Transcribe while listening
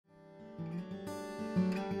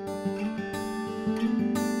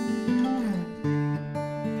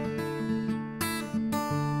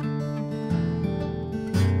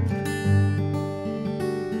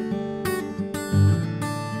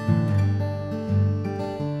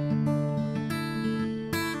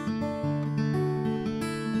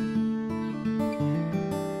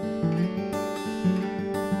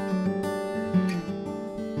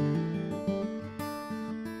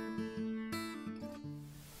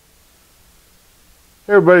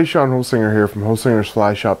Hey everybody, Sean Holsinger here from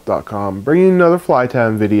HolsingersFlyShop.com, bringing another fly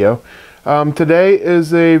time video. Today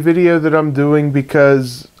is a video that I'm doing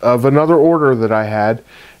because of another order that I had,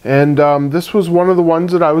 and this was one of the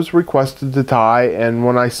ones that I was requested to tie, and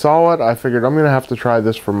when I saw it I figured I'm going to have to try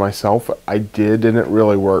this for myself. I did, and it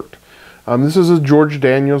really worked. This is a George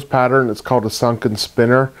Daniels pattern. It's called a Sunken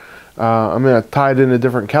Spinner. I'm going to tie it in a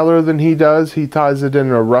different color than he does. He ties it in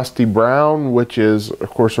a rusty brown, which is of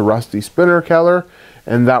course a rusty spinner color,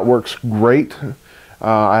 and that works great.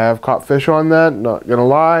 I have caught fish on that, not gonna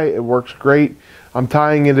lie, it works great. I'm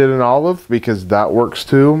tying it in an olive because that works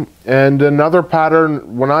too. And another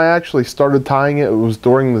pattern, when I actually started tying it, it was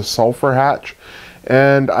during the Sulphur hatch,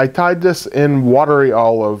 and I tied this in Watery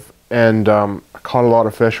Olive, and I caught a lot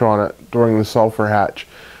of fish on it during the Sulphur hatch.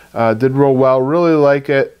 Did real well, really like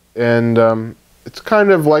it, and it's kind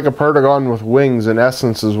of like a Perdigon with wings in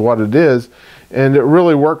essence is what it is, and it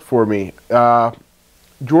really worked for me.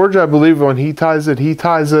 George, I believe when he ties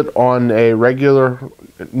it on a regular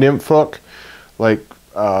nymph hook, like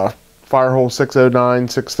Firehole 609,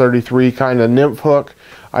 633 kind of nymph hook.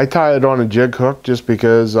 I tie it on a jig hook just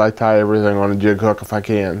because I tie everything on a jig hook if I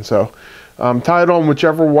can. So tie it on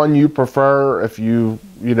whichever one you prefer. If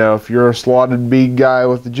if you're a slotted bead guy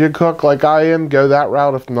with the jig hook like I am, go that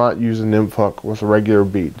route. If not, use a nymph hook with a regular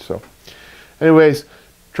bead. So anyways,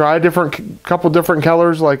 try a couple different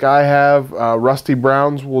colors like I have. Rusty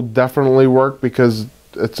browns will definitely work because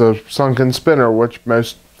it's a sunken spinner, which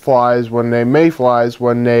most flies, when they mayflies,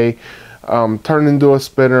 when they turn into a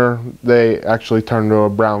spinner, they actually turn to a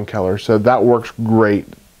brown color. So that works great.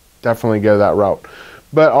 Definitely go that route.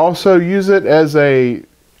 But also use it as a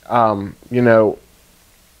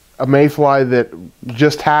mayfly that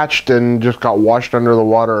just hatched and just got washed under the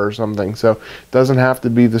water or something. So it doesn't have to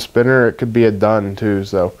be the spinner, it could be a dun too.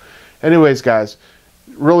 So anyways guys,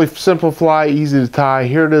 really simple fly, easy to tie.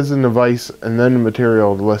 Here it is in the vise, and then the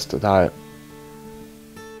material list to tie it.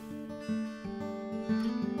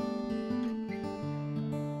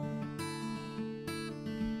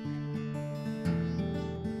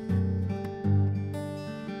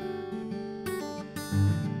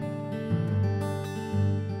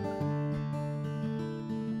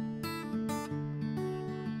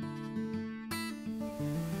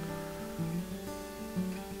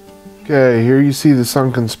 Okay, here you see the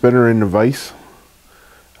Sunken Spinner in the vise.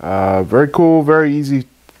 Very cool, very easy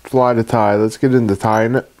fly to tie. Let's get into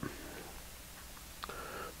tying it.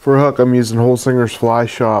 For a hook, I'm using Holsinger's Fly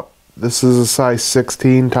Shop. This is a size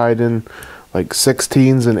 16, tied in like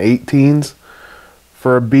 16s and 18s.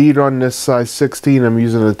 For a bead on this size 16, I'm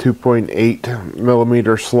using a 2.8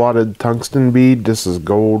 millimeter slotted tungsten bead. This is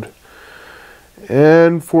gold.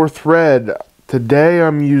 And for thread, today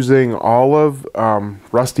I'm using olive.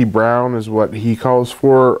 Rusty brown is what he calls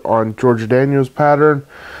for on George Daniels pattern.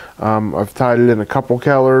 I've tied it in a couple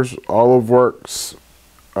colors. Olive works.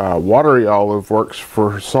 Watery olive works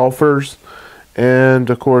for sulphurs, and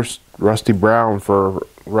of course rusty brown for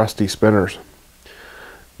rusty spinners.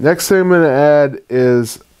 Next thing I'm going to add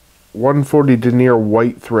is 140 denier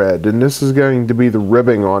white thread, and this is going to be the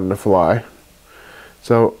ribbing on the fly.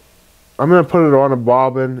 So I'm going to put it on a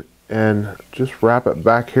bobbin and just wrap it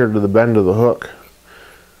back here to the bend of the hook.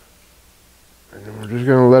 And then we're just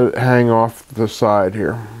going to let it hang off the side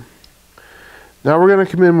here. Now we're going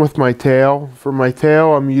to come in with my tail. For my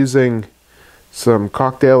tail, I'm using some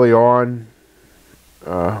Cocktail on,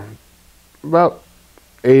 about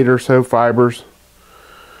 8 or so fibers.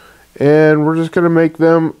 And we're just going to make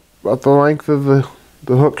them about the length of the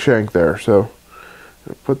hook shank there. So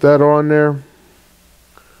put that on there.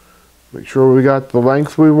 Make sure we got the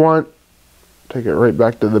length we want. Take it right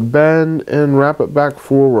back to the bend and wrap it back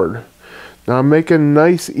forward. Now I'm making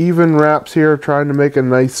nice even wraps here, trying to make a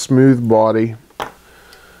nice smooth body.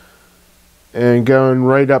 And going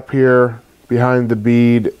right up here behind the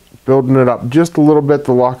bead, building it up just a little bit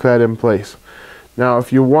to lock that in place. Now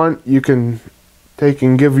if you want, you can take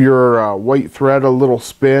and give your white thread a little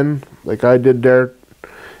spin like I did there,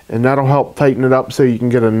 and that'll help tighten it up so you can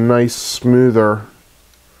get a nice smoother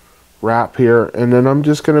wrap here. And then I'm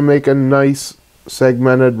just going to make a nice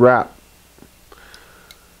segmented wrap,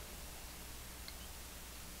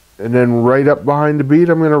 and then right up behind the bead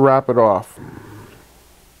I'm going to wrap it off.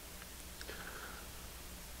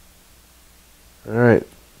 Alright,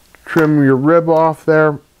 trim your rib off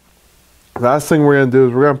there. Last thing we're going to do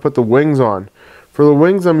is we're going to put the wings on. For the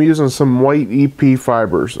wings, I'm using some white EP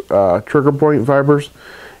fibers, trigger point fibers,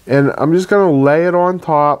 and I'm just going to lay it on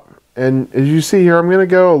top. And as you see here, I'm going to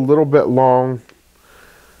go a little bit long.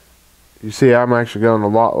 You see I'm actually going a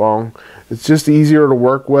lot long. It's just easier to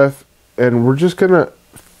work with, and we're just going to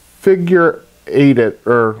figure it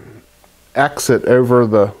or X it over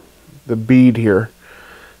the bead here.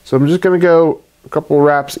 So I'm just going to go a couple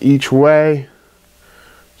wraps each way.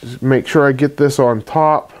 Just make sure I get this on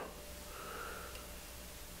top.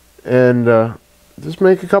 And just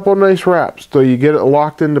make a couple nice wraps so you get it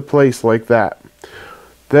locked into place like that.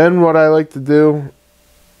 Then what I like to do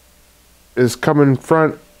is come in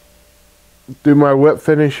front, do my whip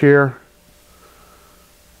finish here.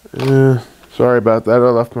 Sorry about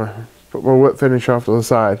that, put my whip finish off to the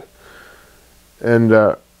side. And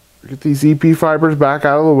get these EP fibers back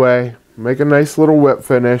out of the way, make a nice little whip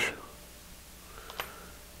finish.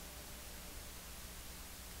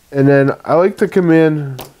 And then I like to come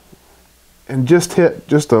in and just hit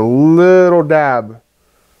just a little dab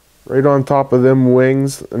right on top of them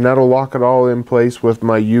wings, and that'll lock it all in place with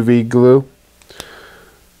my UV glue.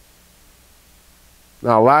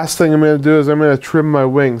 Now last thing I'm going to do is I'm going to trim my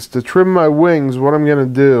wings. To trim my wings, what I'm going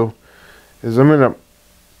to do is I'm going to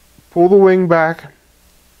pull the wing back.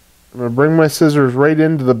 I'm going to bring my scissors right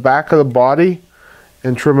into the back of the body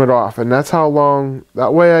and trim it off. And that's how long,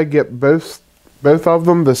 that way I get both of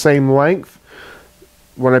them the same length.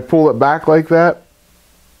 When I pull it back like that,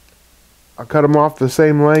 I'll cut them off the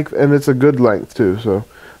same length, and it's a good length too. So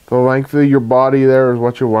the length of your body there is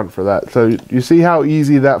what you want for that. So you see how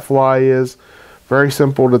easy that fly is. Very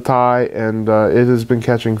simple to tie, and it has been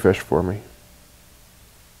catching fish for me.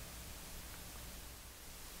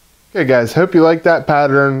 Okay guys, hope you like that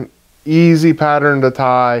pattern. Easy pattern to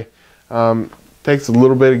tie. Takes a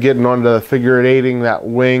little bit of getting onto figure eighting that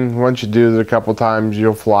wing. Once you do it a couple times,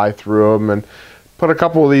 you'll fly through them. And put a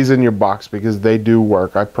couple of these in your box because they do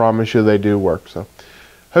work. I promise you they do work. So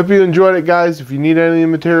hope you enjoyed it, guys. If you need any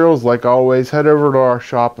materials, like always, head over to our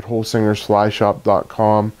shop at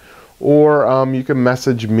holsingersflyshop.com, or you can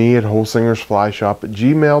message me at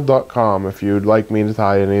holsingersflyshop@gmail.com if you'd like me to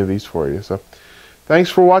tie any of these for you. So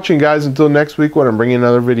thanks for watching, guys. Until next week when I'm bringing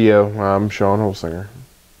another video, I'm Sean Holsinger.